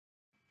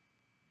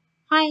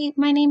Hi,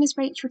 my name is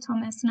Rachel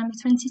Thomas and I'm a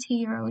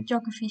 22-year-old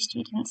geography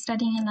student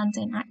studying in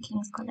London at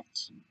King's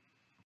College.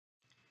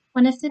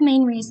 One of the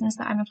main reasons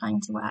that I'm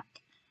applying to work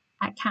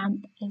at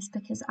camp is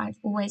because I've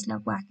always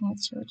loved working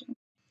with children.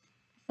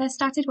 I first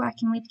started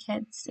working with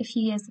kids a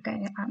few years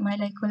ago at my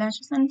local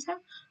leisure centre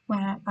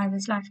where I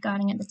was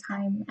lifeguarding at the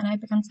time, and I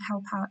began to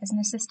help out as an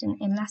assistant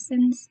in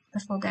lessons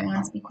before going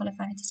on to be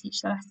qualified to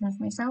teach the lessons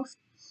myself.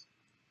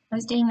 I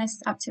was doing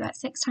this up to about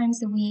 6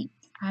 times a week,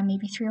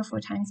 maybe 3 or 4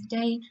 times a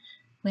day,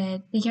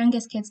 with the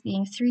youngest kids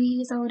being 3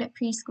 years old at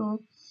preschool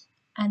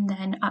and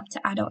then up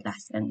to adult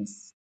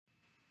lessons.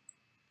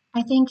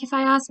 I think if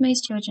I asked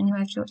most children who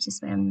I've taught to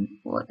swim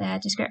what their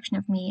description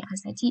of me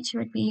as their teacher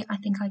would be, I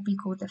think I'd be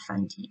called the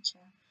fun teacher.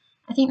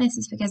 I think this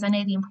is because I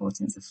know the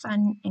importance of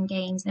fun and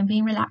games and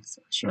being relaxed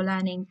whilst you're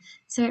learning,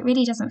 so it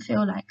really doesn't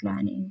feel like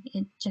learning,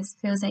 it just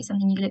feels like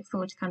something you look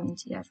forward to coming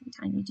to every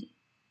time you do.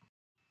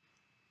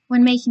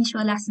 When making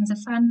sure lessons are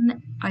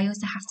fun, I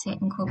also have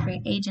to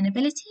incorporate age and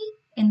ability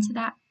into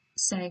that.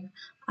 So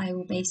I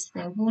will base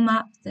the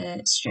warm-up,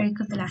 the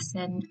stroke of the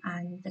lesson,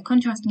 and the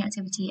contrasting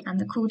activity and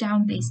the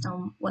cool-down based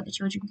on what the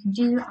children can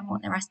do and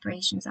what their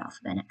aspirations are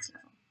for their next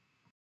level.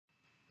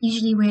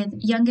 Usually with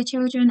younger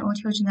children or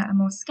children that are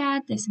more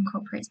scared, this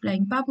incorporates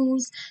blowing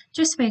bubbles,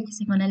 just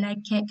focusing on a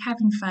leg kick,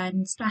 having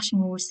fun,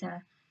 splashing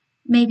water,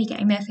 maybe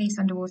getting their face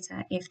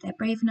underwater if they're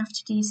brave enough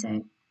to do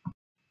so.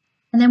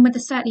 And then with the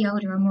slightly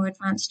older or more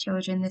advanced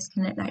children, this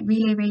can look like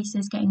relay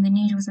races, getting the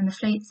noodles and the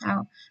floats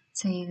out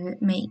to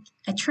make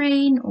a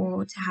train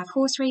or to have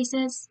horse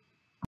races.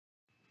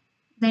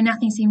 Though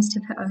nothing seems to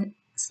put a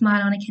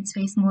smile on a kid's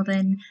face more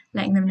than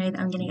letting them know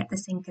that I'm going to get the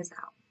sinkers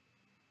out.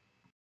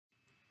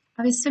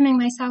 I was swimming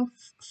myself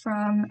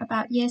from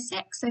about year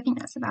 6, so I think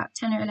that's about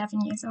 10 or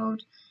 11 years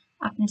old,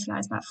 up until I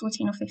was about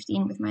 14 or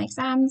 15 with my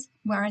exams,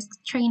 where I was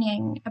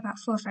training about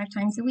 4 or 5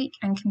 times a week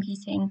and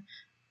competing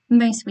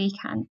most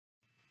weekends.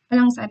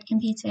 Alongside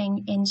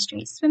competing in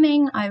straight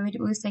swimming, I would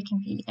also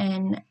compete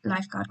in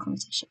lifeguard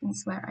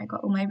competitions where I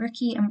got all my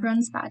rookie and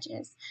bronze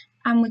badges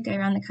and would go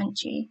around the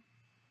country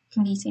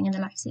competing in the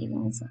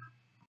life-saving as well.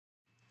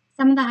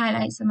 Some of the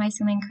highlights of my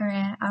swimming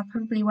career are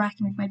probably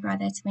working with my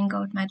brother to win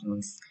gold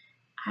medals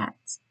at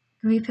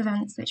group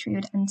events which we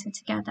would enter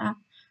together,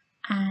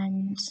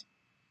 and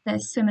the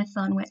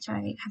swimathon, which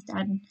I have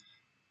done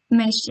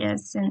most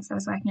years since I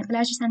was working at the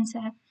leisure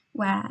centre,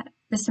 where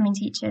the swimming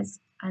teachers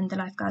and the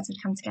lifeguards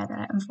would come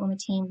together and form a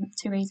team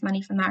to raise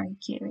money for Marie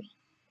Curie,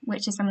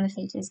 which are some of the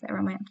photos that are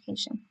on my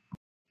application.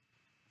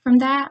 From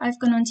there, I've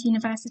gone on to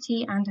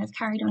university and I've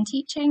carried on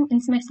teaching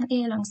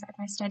intermittently alongside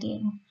my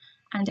studying,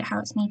 and it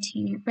helps me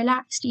to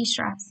relax,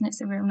 de-stress, and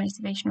it's a real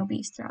motivational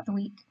boost throughout the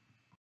week.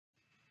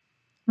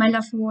 My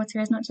love for water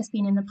has not just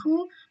been in the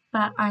pool,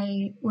 but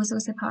I was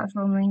also part of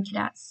Royal Marine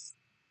Cadets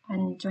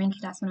and joined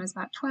cadets when I was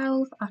about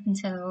 12 up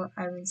until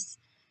I was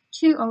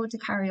too old to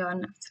carry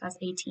on until I was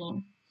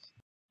 18.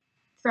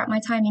 Throughout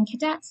my time in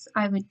cadets,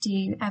 I would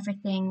do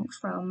everything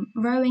from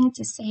rowing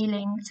to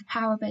sailing to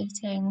power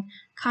boating,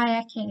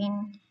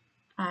 kayaking.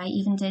 I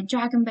even did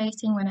dragon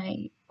boating when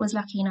I was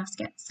lucky enough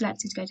to get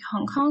selected to go to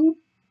Hong Kong.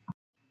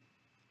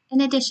 In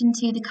addition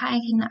to the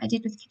kayaking that I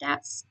did with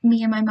cadets,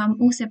 me and my mum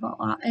also bought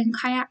our own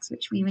kayaks,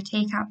 which we would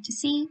take out to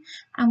sea,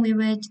 and we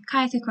would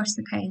kayak across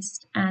the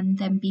coast and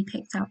then be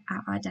picked up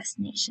at our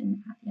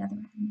destination at the other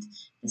end.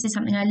 This is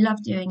something I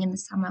love doing in the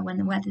summer when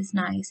the weather's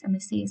nice and the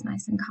sea is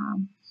nice and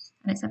calm,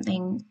 and it's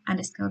something and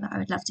a skill that I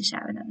would love to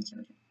share with other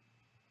children.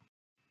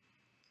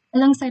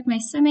 Alongside my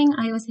swimming,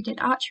 I also did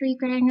archery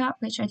growing up,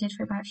 which I did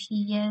for about a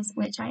few years,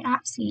 which I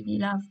absolutely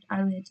loved.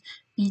 I would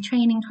be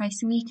training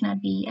twice a week and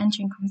I'd be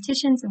entering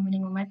competitions and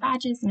winning all my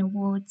badges and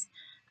awards.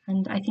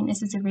 And I think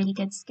this is a really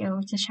good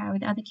skill to share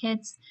with other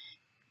kids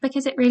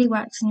because it really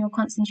works on your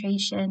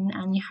concentration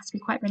and you have to be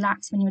quite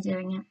relaxed when you're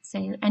doing it.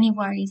 So any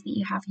worries that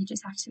you have, you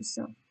just have to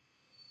sort of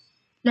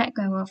let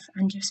go of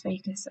and just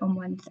focus on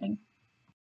one thing.